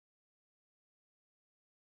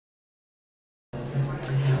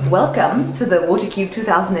welcome to the Watercube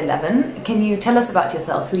 2011. Can you tell us about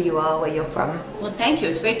yourself, who you are, where you're from? Well, thank you.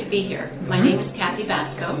 It's great to be here. My name is Cathy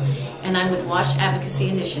Baczko, and I'm with WASH Advocacy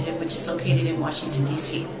Initiative, which is located in Washington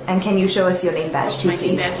D.C. And can you show us your name badge too, My please?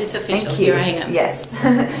 name badge, it's official. Thank you. Here I am. Yes.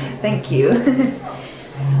 Thank you.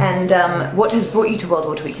 And what has brought you to World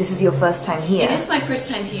Water Week? This is your first time here. It is my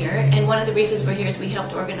first time here, and one of the reasons we're here is we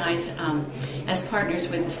helped organize, as partners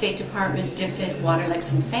with the State Department, DFID, Water,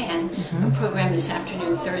 Lex, and FAN, a program this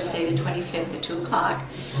afternoon, Thursday the 25th at 2 o'clock,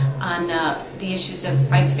 on the issues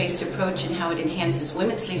of rights-based approach and how it enhances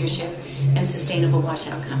women's leadership and sustainable WASH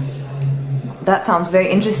outcomes. That sounds very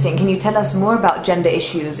interesting. Can you tell us more about gender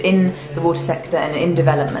issues in the water sector and in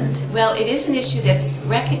development? Well, it is an issue that's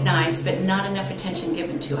recognized but not enough attention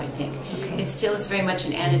given to, I think. Okay. It's very much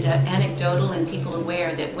an anecdotal and people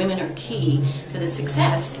aware that women are key to the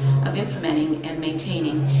success of implementing and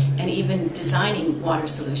maintaining and even designing water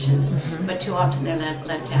solutions, but too often they're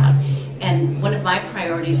left out. And one of my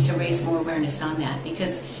priorities is to raise more awareness on that,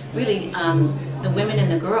 because really the women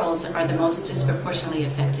and the girls are the most disproportionately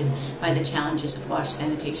affected by the challenges of WASH,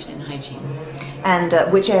 sanitation, and hygiene.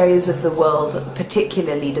 And which areas of the world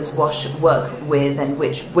particularly does WASH work with, and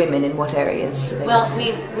which women in what areas do they Well, work?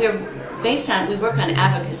 we work on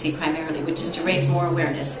advocacy primarily, which is to raise more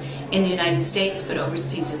awareness in the United States, but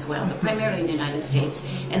overseas as well, but primarily in the United States,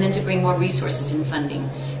 and then to bring more resources and funding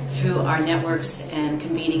through our networks and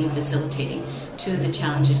convening and facilitating to the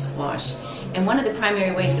challenges of WASH. And one of the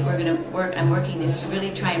primary ways that I'm working is to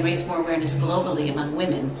really try and raise more awareness globally among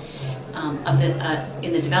women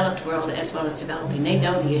in the developed world as well as developing. They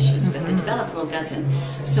know the issues, but the developed world doesn't.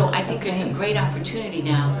 So I think there's a great opportunity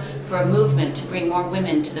now for a movement to bring more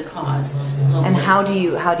women to the cause globally. And how do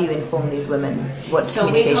you inform these women? What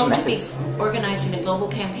communication methods? So we hope to be organizing a global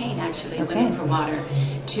campaign, actually, Women for Water,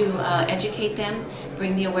 to educate them,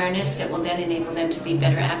 bring the awareness that will then enable them to be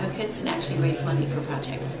better advocates and actually raise money for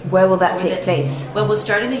projects. Where will that take place? Well, we'll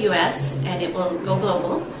start in the U.S. and it will go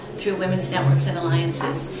global through women's networks and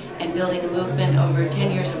alliances, and building a movement over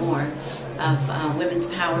 10 years or more of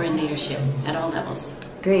women's power and leadership at all levels.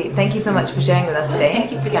 Great. Thank you so much for sharing with us today.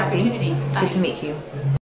 Thank you for the opportunity. Bye. Good to meet you.